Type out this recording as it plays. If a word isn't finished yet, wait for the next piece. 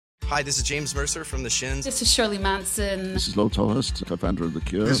Hi, this is James Mercer from The Shins. This is Shirley Manson. This is Lo Tolhurst, co-founder of The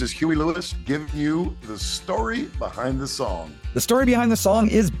Cure. This is Huey Lewis giving you the story behind the song. The Story Behind the Song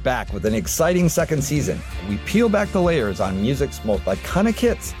is back with an exciting second season. We peel back the layers on music's most iconic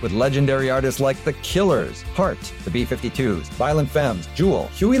hits with legendary artists like The Killers, Heart, the B-52s, Violent Femmes, Jewel,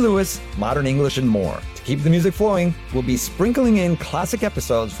 Huey Lewis, Modern English, and more. To keep the music flowing, we'll be sprinkling in classic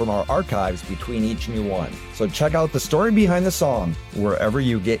episodes from our archives between each new one. So check out The Story Behind the Song wherever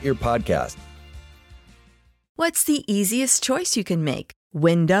you get your podcast. What's the easiest choice you can make?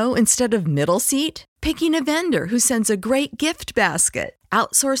 Window instead of middle seat? Picking a vendor who sends a great gift basket?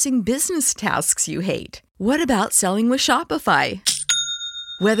 Outsourcing business tasks you hate? What about selling with Shopify?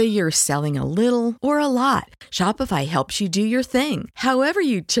 Whether you're selling a little or a lot, Shopify helps you do your thing, however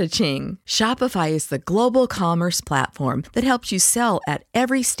you cha-ching. Shopify is the global commerce platform that helps you sell at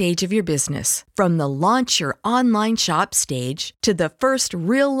every stage of your business. From the launch your online shop stage to the first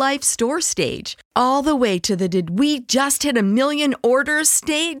real-life store stage, all the way to the did we just hit 1 million orders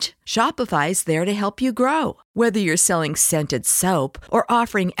stage. Shopify's there to help you grow. Whether you're selling scented soap or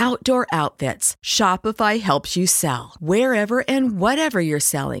offering outdoor outfits, Shopify helps you sell. Wherever and whatever you're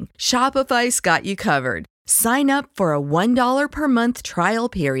selling, Shopify's got you covered. Sign up for a $1 per month trial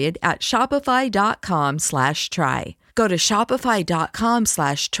period at shopify.com/try. Go to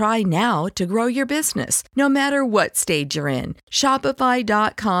shopify.com/try now to grow your business, no matter what stage you're in.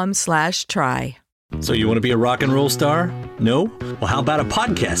 Shopify.com/try. So you want to be a rock and roll star? No? Well, how about a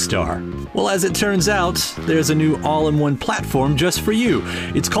podcast star? Well, as it turns out, there's a new all-in-one platform just for you.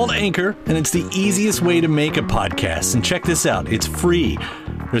 It's called Anchor, and it's the easiest way to make a podcast. And check this out, it's free.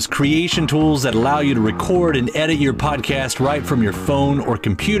 There's creation tools that allow you to record and edit your podcast right from your phone or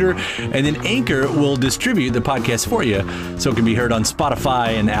computer, and then Anchor will distribute the podcast for you so it can be heard on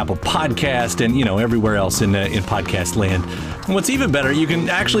Spotify and Apple Podcast and, everywhere else in podcast land. And what's even better, you can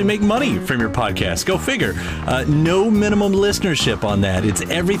actually make money from your podcast. Go figure. No minimum listenership on that. It's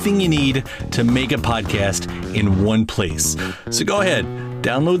everything you need to make a podcast in one place. So go ahead.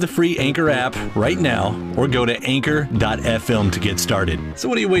 Download the free Anchor app right now or go to anchor.fm to get started. So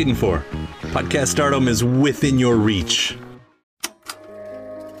what are you waiting for? Podcast stardom is within your reach.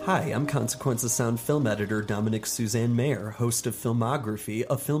 Hi, I'm Consequence of Sound film editor Dominic Suzanne Mayer, host of Filmography,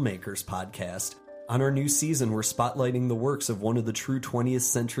 a filmmakers podcast. On our new season, we're spotlighting the works of one of the true 20th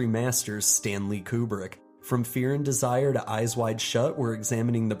century masters, Stanley Kubrick. From Fear and Desire to Eyes Wide Shut, we're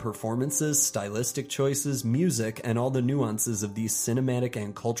examining the performances, stylistic choices, music, and all the nuances of these cinematic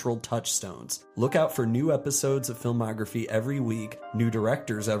and cultural touchstones. Look out for new episodes of Filmography every week, new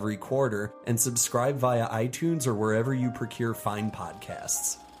directors every quarter, and subscribe via iTunes or wherever you procure fine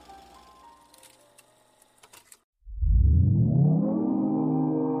podcasts.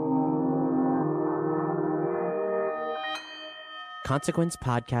 Consequence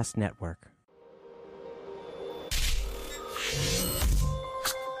Podcast Network.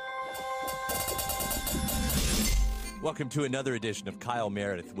 Welcome to another edition of Kyle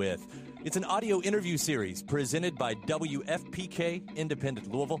Meredith With. It's an audio interview series presented by WFPK,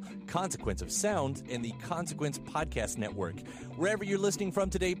 Independent Louisville, Consequence of Sound, and the Consequence Podcast Network. Wherever you're listening from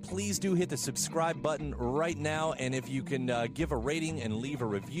today, please do hit the subscribe button right now, and if you can give a rating and leave a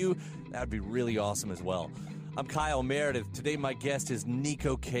review, that would be really awesome as well. I'm Kyle Meredith. Today my guest is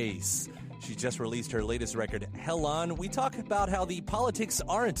Neko Case. She just released her latest record, Hell On. We talk about how the politics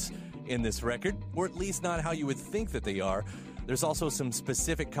aren't in this record, or at least not how you would think that they are. There's also some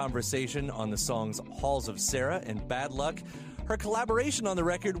specific conversation on the songs Halls of Sarah and Bad Luck, her collaboration on the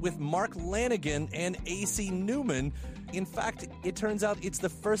record with Mark Lanigan and A.C. Newman. In fact, it turns out it's the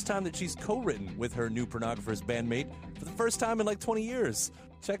first time that she's co-written with her new Pornographers bandmate for the first time in like 20 years.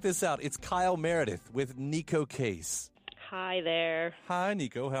 Check this out. It's Kyle Meredith with Neko Case. Hi there. Hi,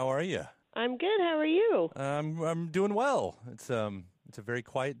 Neko. How are you? I'm good. How are you? I'm doing well. It's a very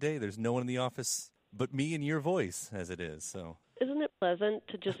quiet day. There's no one in the office but me and your voice, as it is. So, isn't it pleasant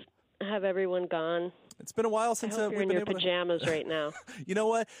to just have everyone gone? It's been a while since I hope you're in your pajamas right now. You know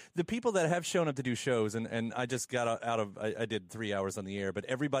what? The people that have shown up to do shows, and I just got out of. I did 3 hours on the air, but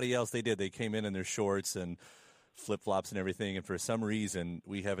everybody else they came in their shorts and flip-flops and everything, and for some reason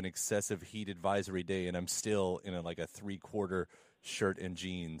we have an excessive heat advisory day, and I'm still in a 3/4 shirt and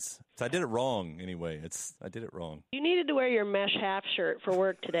jeans. So I did it wrong anyway. I did it wrong. You needed to wear your mesh half shirt for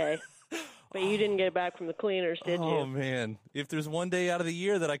work today, but you didn't get it back from the cleaners, did you? Oh, man. If there's one day out of the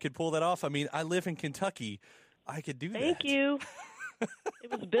year that I could pull that off, I mean, I live in Kentucky. I could do that. Thank you. It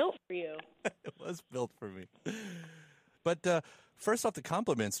was built for you. It was built for me. But first off, the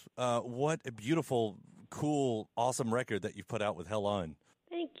compliments. What a beautiful, cool, awesome record that you've put out with Hell On.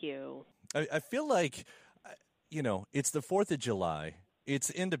 Thank you. I feel like, it's the 4th of July. It's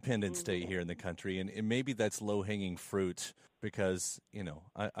Independence Day here in the country, and maybe that's low-hanging fruit because,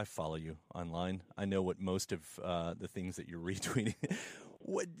 I follow you online. I know what most of the things that you're retweeting.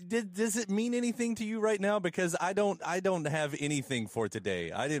 Does it mean anything to you right now? Because I don't have anything for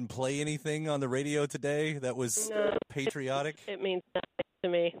today. I didn't play anything on the radio today that was patriotic. It means nothing to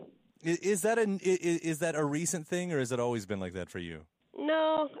me. Is that a recent thing, or has it always been like that for you?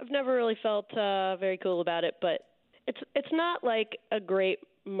 No, I've never really felt very cool about it, but it's not like a great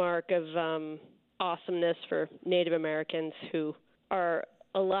mark of awesomeness for Native Americans who are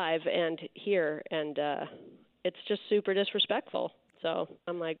alive and here, and it's just super disrespectful. So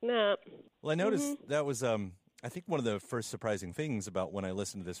I'm like, nah. Well, I noticed that was, I think, one of the first surprising things about when I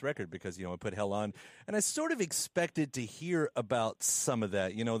listened to this record because, I put Hell on, and I sort of expected to hear about some of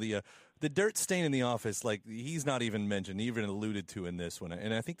that. The dirt stain in the office, like, he's not even mentioned, even alluded to in this one.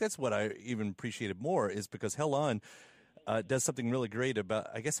 And I think that's what I even appreciated more is because Hell On does something really great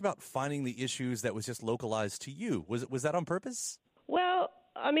about finding the issues that was just localized to you. Was that on purpose? Well,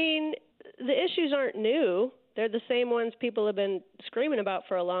 I mean, the issues aren't new. They're the same ones people have been screaming about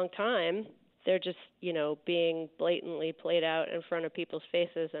for a long time. They're just, being blatantly played out in front of people's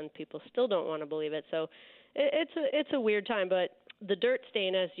faces, and people still don't want to believe it. So it's a weird time, but the dirt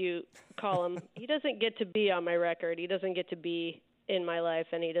stain, as you call him, he doesn't get to be on my record. He doesn't get to be in my life,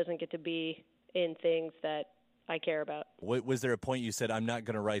 and he doesn't get to be in things that I care about. Was there a point you said, I'm not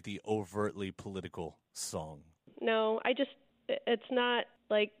going to write the overtly political song? No, it's not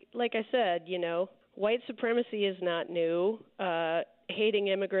like I said, white supremacy is not new. Hating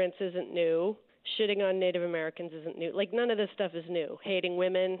immigrants isn't new. Shitting on Native Americans isn't new. Like, none of this stuff is new. Hating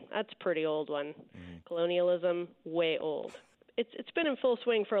women, that's a pretty old one. Mm-hmm. Colonialism, way old. It's been in full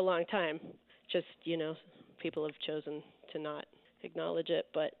swing for a long time. Just, people have chosen to not acknowledge it.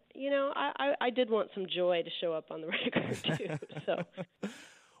 But, I did want some joy to show up on the record, too. So.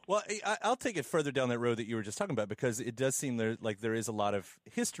 Well, I'll take it further down that road that you were just talking about because it does seem there is a lot of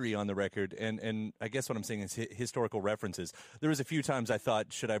history on the record, and I guess what I'm saying is historical references. There was a few times I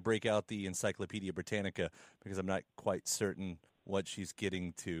thought, should I break out the Encyclopedia Britannica because I'm not quite certain what she's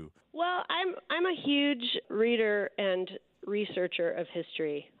getting to. Well, I'm a huge reader and researcher of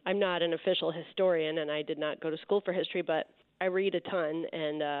history. I'm not an official historian, and I did not go to school for history, but I read a ton,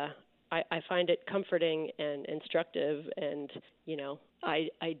 and I find it comforting and instructive, and,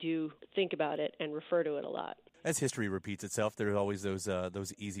 I do think about it and refer to it a lot. As history repeats itself, there are always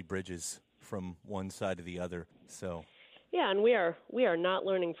those easy bridges from one side to the other. So. Yeah, and we are not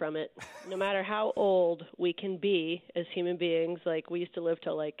learning from it. No matter how old we can be as human beings, like we used to live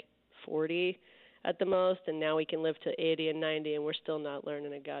till like 40 at the most, and now we can live to 80 and 90, and we're still not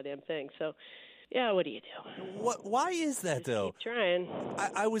learning a goddamn thing. So. Yeah, what do you do? Why is that, though? Keep trying.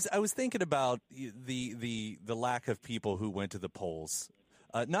 I was thinking about the lack of people who went to the polls,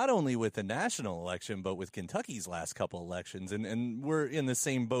 not only with the national election, but with Kentucky's last couple elections, and we're in the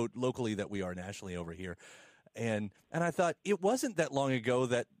same boat locally that we are nationally over here. And I thought it wasn't that long ago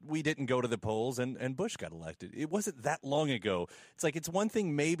that we didn't go to the polls and Bush got elected. It wasn't that long ago. It's like it's one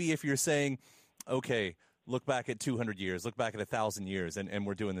thing maybe if you're saying, okay, look back at 200 years, look back at 1,000 years, and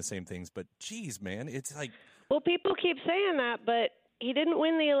we're doing the same things. But, geez, man, it's like... Well, people keep saying that, but he didn't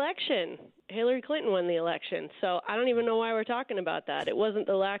win the election. Hillary Clinton won the election. So I don't even know why we're talking about that. It wasn't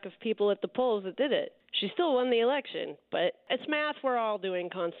the lack of people at the polls that did it. She still won the election. But it's math we're all doing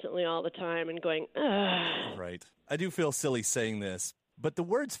constantly all the time and going, ugh. Right. I do feel silly saying this, but the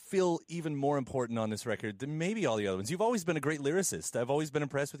words feel even more important on this record than maybe all the other ones. You've always been a great lyricist. I've always been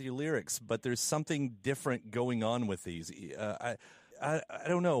impressed with your lyrics, but there's something different going on with these. I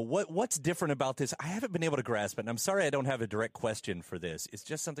don't know. What's different about this? I haven't been able to grasp it, and I'm sorry I don't have a direct question for this. It's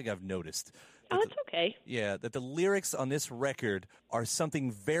just something I've noticed. Oh, it's okay. Yeah, that the lyrics on this record are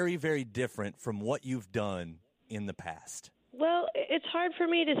something very, very different from what you've done in the past. Well, it's hard for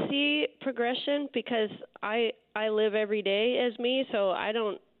me to see progression because I live every day as me, so I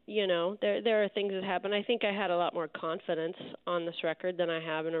don't, there are things that happen. I think I had a lot more confidence on this record than I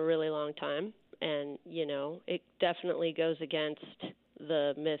have in a really long time. And, it definitely goes against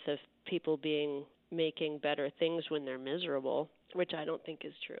the myth of people making better things when they're miserable, which I don't think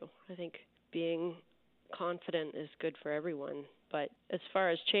is true. I think being confident is good for everyone. But as far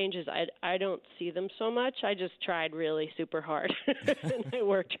as changes, I don't see them so much. I just tried really super hard, and I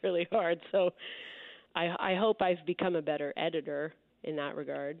worked really hard. So I hope I've become a better editor in that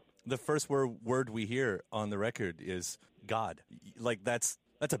regard. The first word we hear on the record is God. Like, that's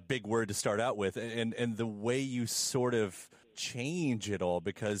a big word to start out with. And the way you sort of change it all,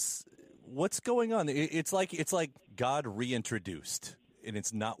 because what's going on? It's like God reintroduced. and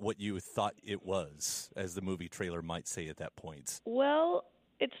it's not what you thought it was, as the movie trailer might say at that point. Well,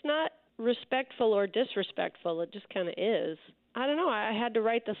 it's not respectful or disrespectful. It just kind of is. I don't know. I had to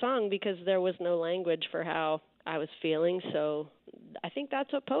write the song because there was no language for how I was feeling. So I think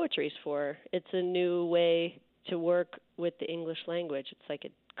that's what poetry's for. It's a new way to work with the English language. It's like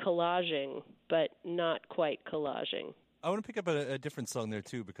a collaging, but not quite collaging. I want to pick up a different song there,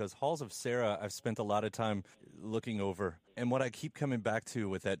 too, because Halls of Sarah, I've spent a lot of time looking over. And what I keep coming back to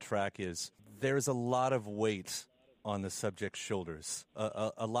with that track is there's a lot of weight on the subject's shoulders,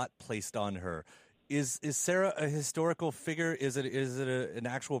 a lot placed on her. Is Sarah a historical figure? Is it an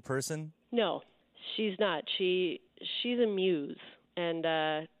actual person? No, she's not. She's a muse,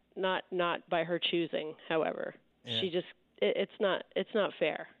 and not by her choosing, however. Yeah. She just it's not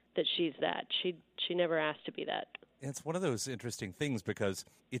fair that she's that. She never asked to be that. It's one of those interesting things because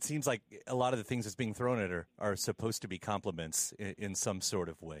it seems like a lot of the things that's being thrown at her are supposed to be compliments in some sort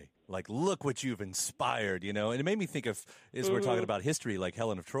of way. Like, look what you've inspired, And it made me think of, as we're talking about history, like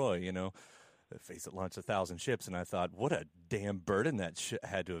Helen of Troy, the face that launched 1,000 ships. And I thought, what a damn burden that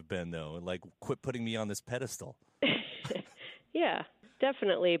had to have been, though. Like, quit putting me on this pedestal. Yeah,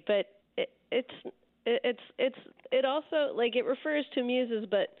 definitely. But it also, like, it refers to muses,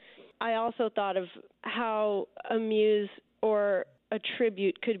 but I also thought of how a muse or a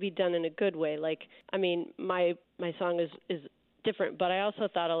tribute could be done in a good way. Like, I mean, my song is different, but I also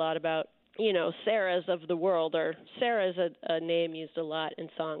thought a lot about, Sarahs of the world, or Sarah is a name used a lot in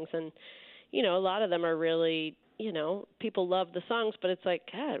songs. And, a lot of them are really, people love the songs, but it's like,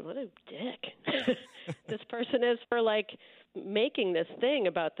 God, what a dick this person is for, like, making this thing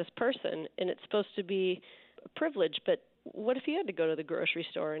about this person. And it's supposed to be a privilege, but what if you had to go to the grocery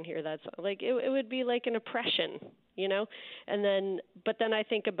store and hear that song? Like, it would be like an oppression, but then I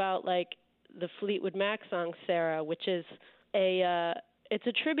think about, like, the Fleetwood Mac song, Sarah, which is it's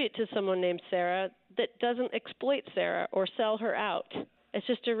a tribute to someone named Sarah that doesn't exploit Sarah or sell her out. It's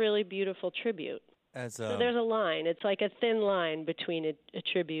just a really beautiful tribute. So there's a line. It's like a thin line between a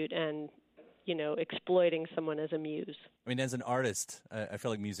tribute and, exploiting someone as a muse. I mean, as an artist, I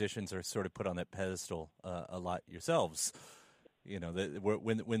feel like musicians are sort of put on that pedestal a lot yourselves.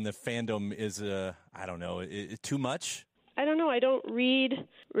 When the fandom is, I don't know, too much. I don't know. I don't read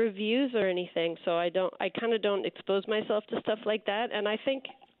reviews or anything, so I kind of don't expose myself to stuff like that. And I think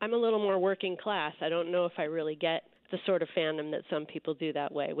I'm a little more working class. I don't know if I really get the sort of fandom that some people do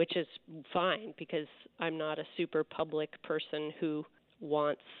that way, which is fine because I'm not a super public person who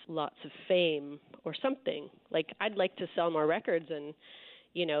wants lots of fame or something. Like, I'd like to sell more records and,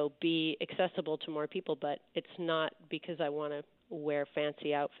 be accessible to more people, but it's not because I want to wear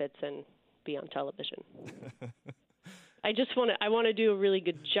fancy outfits and be on television. I want to do a really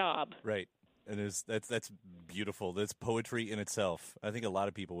good job. Right. And that's beautiful. That's poetry in itself. I think a lot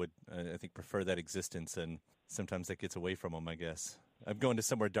of people would, prefer that existence, and sometimes that gets away from them, I guess. I'm going to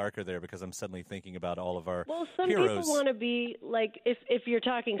somewhere darker there because I'm suddenly thinking about all of our some heroes. People want to be, like, if you're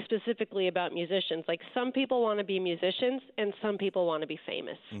talking specifically about musicians, like, some people want to be musicians and some people want to be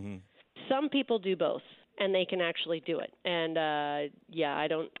famous. Mm-hmm. Some people do both, and they can actually do it. And,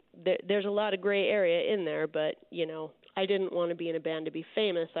 there's a lot of gray area in there, but, I didn't want to be in a band to be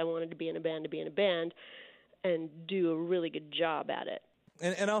famous. I wanted to be in a band to be in a band and do a really good job at it.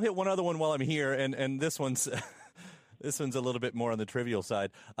 And I'll hit one other one while I'm here, and this one's this one's a little bit more on the trivial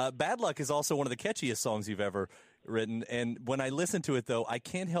side. Bad Luck is also one of the catchiest songs you've ever written, and when I listen to it, though, I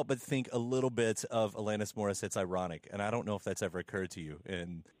can't help but think a little bit of Alanis Morissette's Ironic, and I don't know if that's ever occurred to you,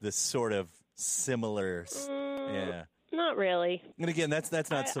 in this sort of similar... yeah. Not really. And again, that's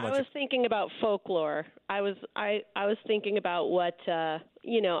not so much. I was thinking about folklore. I was thinking about what I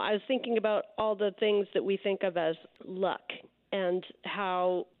was thinking about all the things that we think of as luck, and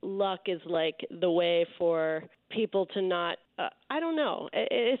how luck is like the way for people to not. I don't know.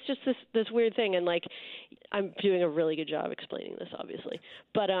 It's just this weird thing, and like I'm doing a really good job explaining this, obviously,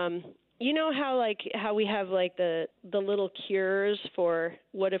 but you know how we have like the little cures for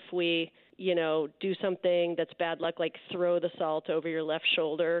what if we do something that's bad luck, like throw the salt over your left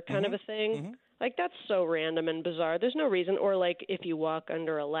shoulder kind of a thing. Mm-hmm. Like, that's so random and bizarre. There's no reason. Or like if you walk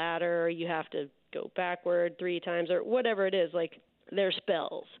under a ladder, you have to go backward 3 times or whatever it is. Like, they're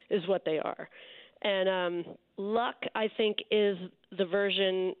spells is what they are. And luck, I think, is the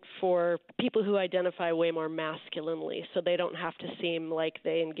version for people who identify way more masculinely, so they don't have to seem like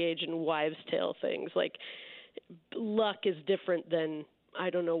they engage in wives' tale things. Like, luck is different than, I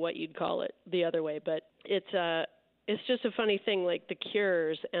don't know what you'd call it the other way, but it's It's just a funny thing, like the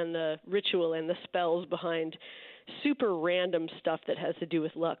cures and the ritual and the spells behind super random stuff that has to do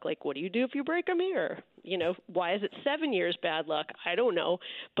with luck. Like, what do you do if you break a mirror? You know, why is it 7 years bad luck? I don't know.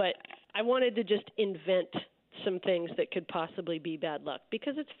 But I wanted to just invent some things that could possibly be bad luck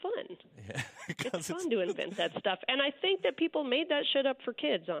because it's fun. Yeah, it's fun to invent that stuff. And I think that people made that shit up for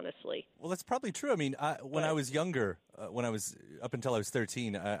kids, honestly. Well, that's probably true. I mean, when I was younger, when I was up until I was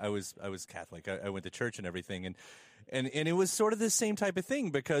 13, I was Catholic. I went to church and everything, and it was sort of the same type of thing,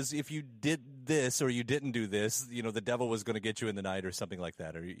 because if you did this or you didn't do this, you know, the devil was going to get you in the night or something like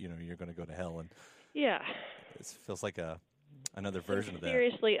that, or you know, you're going to go to hell. And yeah, it feels like another version of that.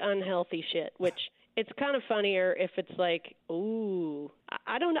 Seriously unhealthy shit, which it's kind of funnier if it's like, ooh,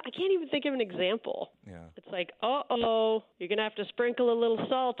 I don't know. I can't even think of an example. Yeah. It's like, uh-oh, you're going to have to sprinkle a little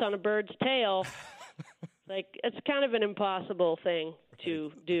salt on a bird's tail. Like, it's kind of an impossible thing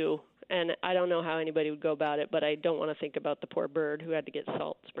to do. And I don't know how anybody would go about it, but I don't want to think about the poor bird who had to get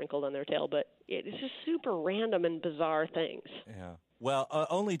salt sprinkled on their tail. But it's just super random and bizarre things. Yeah. Well,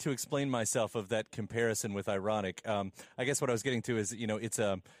 only to explain myself of that comparison with Ironic, I guess what I was getting to is, you know, it's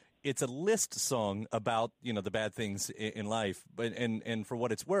a list song about, you know, the bad things in life, but and for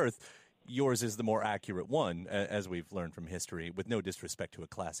what it's worth, yours is the more accurate one, as we've learned from history, with no disrespect to a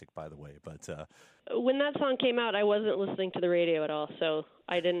classic, by the way. But when that song came out, I wasn't listening to the radio at all, so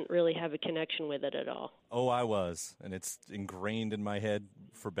I didn't really have a connection with it at all. Oh, I was, and it's ingrained in my head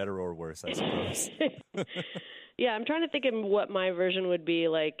for better or worse, I suppose. Yeah, I'm trying to think of what my version would be,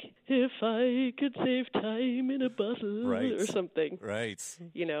 like, if I could save time in a bottle, right, or something. Right.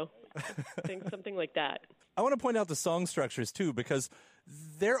 You know, something like that. I want to point out the song structures, too, because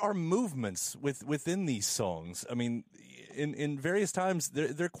there are movements within these songs. I mean, in various times,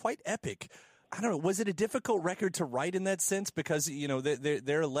 they're quite epic. I don't know, was it a difficult record to write in that sense? Because, you know,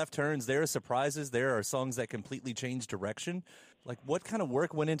 there are left turns, there are surprises, there are songs that completely change direction. Like, what kind of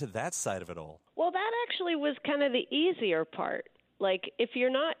work went into that side of it all? Well, that actually was kind of the easier part. Like, if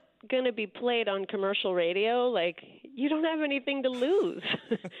you're not going to be played on commercial radio, like, you don't have anything to lose.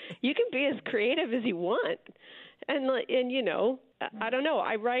 You can be as creative as you want. And you know, I don't know,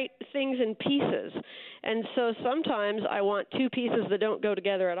 I write things in pieces. And so sometimes I want two pieces that don't go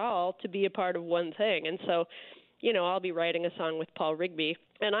together at all to be a part of one thing. And so, you know, I'll be writing a song with Paul Rigby,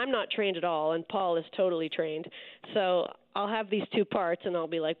 and I'm not trained at all, and Paul is totally trained. So I'll have these two parts, and I'll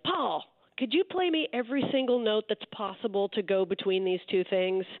be like, Paul, could you play me every single note that's possible to go between these two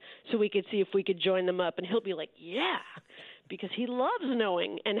things so we could see if we could join them up? And he'll be like, yeah, because he loves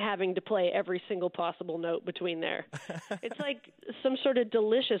knowing and having to play every single possible note between there. It's like some sort of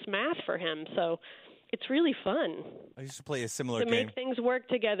delicious math for him. So it's really fun. I used to play a similar to game. make things work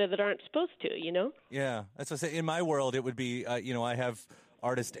together that aren't supposed to, you know? Yeah, that's what I say. In my world, it would be, you know, I have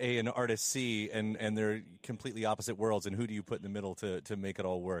artist A and artist C, and they're completely opposite worlds, and who do you put in the middle to make it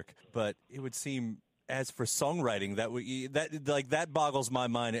all work? But it would seem, as for songwriting, that boggles my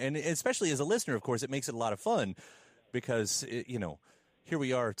mind, and especially as a listener, of course, it makes it a lot of fun, because, you know, here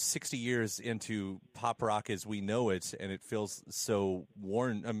we are 60 years into pop rock as we know it, and it feels so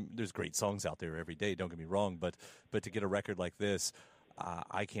worn. There's great songs out there every day, don't get me wrong, but to get a record like this,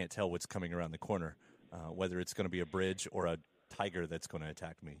 I can't tell what's coming around the corner, whether it's going to be a bridge or a tiger that's going to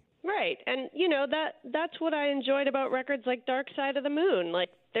attack me. Right. And, you know, that's what I enjoyed about records like Dark Side of the Moon. Like,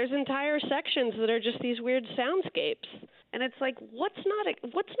 there's entire sections that are just these weird soundscapes. And it's like, what's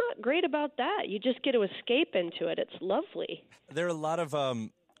not great about that? You just get to escape into it. It's lovely. There are a lot of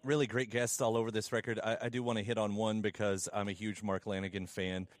really great guests all over this record. I do want to hit on one because I'm a huge Mark Lanegan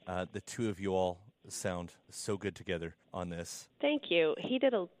fan. The two of you all sound so good together on this. Thank you. He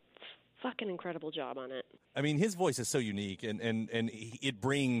did a fucking incredible job on it. I mean, his voice is so unique, and it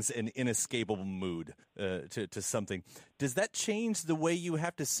brings an inescapable mood to something. Does that change the way you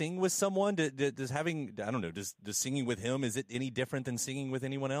have to sing with someone? Does singing with him, is it any different than singing with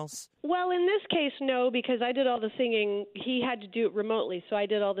anyone else? Well, in this case, no, because I did all the singing. He had to do it remotely, so I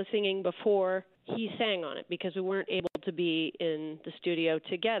did all the singing before he sang on it because we weren't able to be in the studio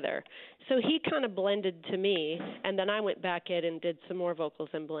together. So he kind of blended to me, and then I went back in and did some more vocals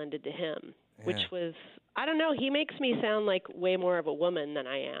and blended to him, which was, I don't know, he makes me sound like way more of a woman than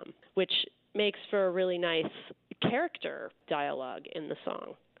I am, which makes for a really nice character dialogue in the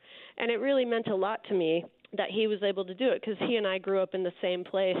song. And it really meant a lot to me that he was able to do it because he and I grew up in the same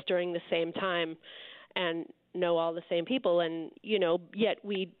place during the same time and know all the same people, and, you know, yet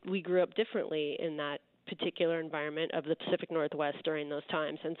we grew up differently in that particular environment of the Pacific Northwest during those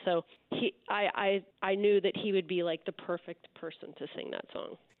times. And so I knew that he would be like the perfect person to sing that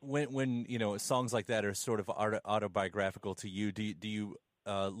song. When you know, songs like that are sort of autobiographical to you, do you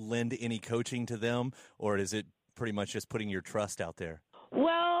lend any coaching to them, or is it pretty much just putting your trust out there?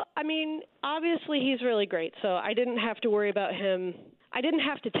 Well, I mean, obviously he's really great, so I didn't have to worry about him. I didn't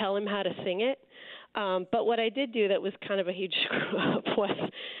have to tell him how to sing it. But what I did do that was kind of a huge screw up was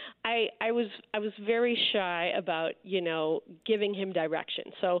I was very shy about, giving him direction.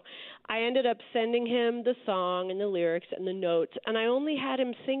 So I ended up sending him the song and the lyrics and the notes, and I only had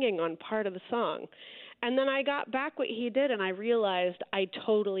him singing on part of the song. And then I got back what he did, and I realized I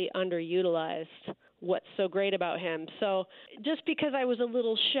totally underutilized what's so great about him. So just because I was a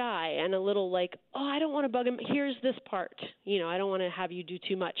little shy and a little like, I don't want to bug him, here's this part. I don't want to have you do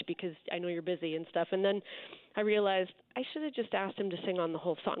too much because I know you're busy and stuff. And then I realized I should have just asked him to sing on the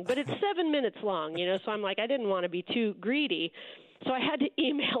whole song. But it's 7 minutes long, so I'm like, I didn't want to be too greedy. So I had to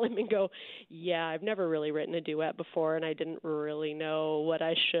email him and go, yeah, I've never really written a duet before, and I didn't really know what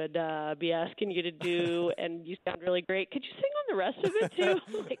I should be asking you to do, and you sound really great. Could you sing on the rest of it, too?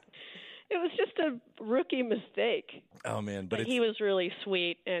 It was just a rookie mistake. Oh, man. But he was really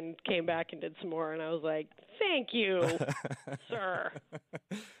sweet and came back and did some more, and I was like, thank you, sir.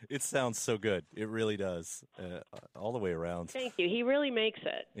 It sounds so good. It really does, all the way around. Thank you. He really makes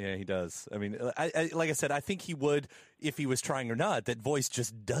it. Yeah, he does. I mean, like I said, I think he would if he was trying or not. That voice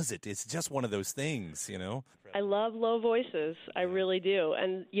just does it. It's just one of those things, I love low voices. I really do.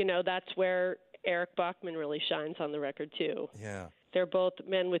 And, that's where Eric Bachman really shines on the record, too. Yeah. They're both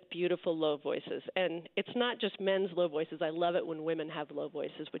men with beautiful low voices. And it's not just men's low voices. I love it when women have low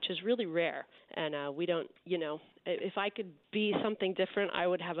voices, which is really rare. And we don't, if I could be something different, I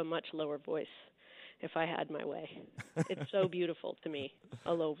would have a much lower voice if I had my way. It's so beautiful to me,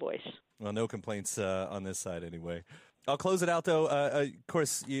 a low voice. Well, no complaints on this side anyway. I'll close it out, though. Of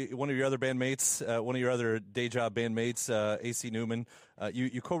course, one of your other bandmates, one of your other day job bandmates, A.C. Newman,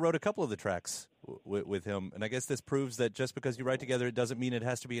 you co-wrote a couple of the tracks with him. And I guess this proves that just because you write together, it doesn't mean it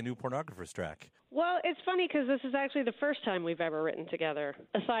has to be a New Pornographer's track. Well, it's funny because this is actually the first time we've ever written together,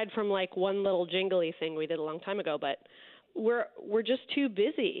 aside from like one little jingly thing we did a long time ago. But we're just too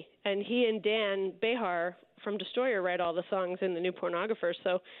busy. And he and Dan Behar from Destroyer write all the songs in the New Pornographers.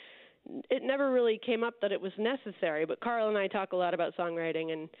 So it never really came up that it was necessary, but Carl and I talk a lot about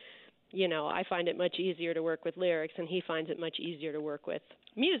songwriting, and, I find it much easier to work with lyrics, and he finds it much easier to work with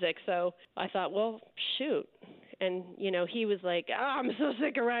music. So I thought, well, shoot. And, he was like, I'm so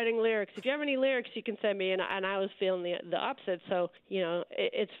sick of writing lyrics. If you have any lyrics, you can send me. And I was feeling the opposite. So,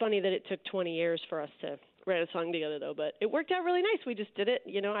 it's funny that it took 20 years for us to write a song together, though, but it worked out really nice. We just did it,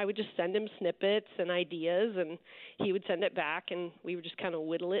 I would just send him snippets and ideas, and he would send it back, and we would just kind of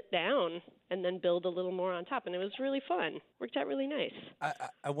whittle it down and then build a little more on top, and it was really fun. Worked out really nice.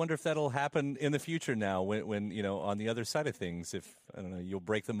 I wonder if that'll happen in the future now when on the other side of things, if, I don't know, you'll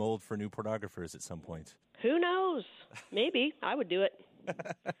break the mold for New Pornographers at some point. Who knows? Maybe. I would do it.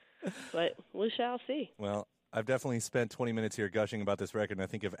 But we shall see. Well, I've definitely spent 20 minutes here gushing about this record, and I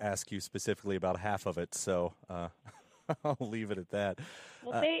think I've asked you specifically about half of it, so I'll leave it at that.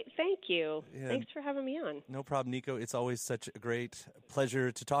 Well, thank you. Yeah. Thanks for having me on. No problem, Nico. It's always such a great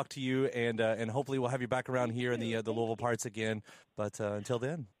pleasure to talk to you, and hopefully we'll have you back around here in the Louisville parts again. But until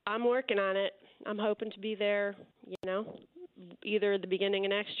then. I'm working on it. I'm hoping to be there, either the beginning of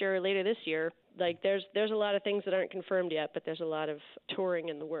next year or later this year. Like there's a lot of things that aren't confirmed yet, but there's a lot of touring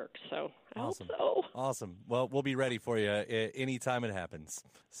in the works. So I hope so. Awesome. Well, we'll be ready for you anytime it happens.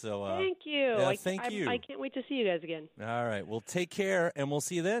 So thank you. Yeah, thank you. I can't wait to see you guys again. All right. Well, take care, and we'll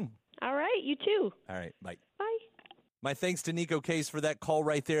see you then. All right. You too. All right. Bye. Bye. My thanks to Nico Case for that call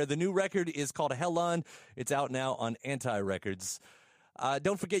right there. The new record is called Hell On. It's out now on Anti Records.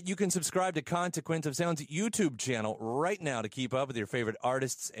 Don't forget, you can subscribe to Consequence of Sound's YouTube channel right now to keep up with your favorite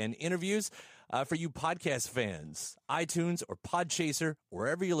artists and interviews. For you podcast fans, iTunes or Podchaser,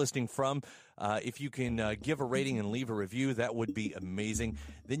 wherever you're listening from, if you can give a rating and leave a review, that would be amazing.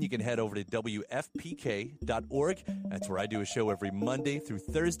 Then you can head over to WFPK.org. That's where I do a show every Monday through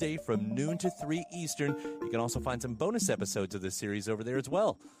Thursday from noon to 3 Eastern. You can also find some bonus episodes of this series over there as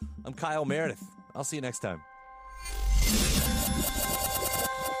well. I'm Kyle Meredith. I'll see you next time.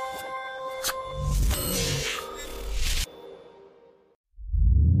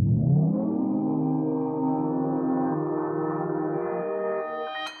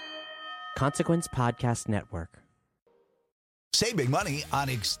 Consequence Podcast Network. Save big money on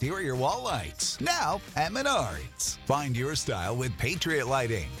exterior wall lights, now at Menards. Find your style with Patriot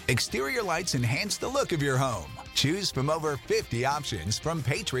Lighting. Exterior lights enhance the look of your home. Choose from over 50 options from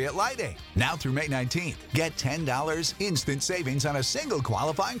Patriot Lighting. Now through May 19th, get $10 instant savings on a single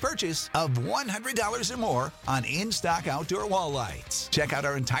qualifying purchase of $100 or more on in-stock outdoor wall lights. Check out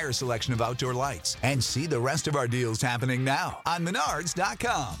our entire selection of outdoor lights and see the rest of our deals happening now on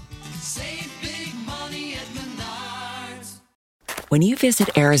Menards.com. Save big money at Menards. When you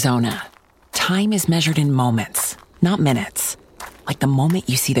visit Arizona, time is measured in moments, not minutes. Like the moment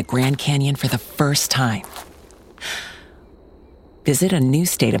you see the Grand Canyon for the first time. Visit a new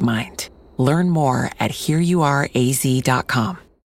state of mind. Learn more at hereyouareaz.com.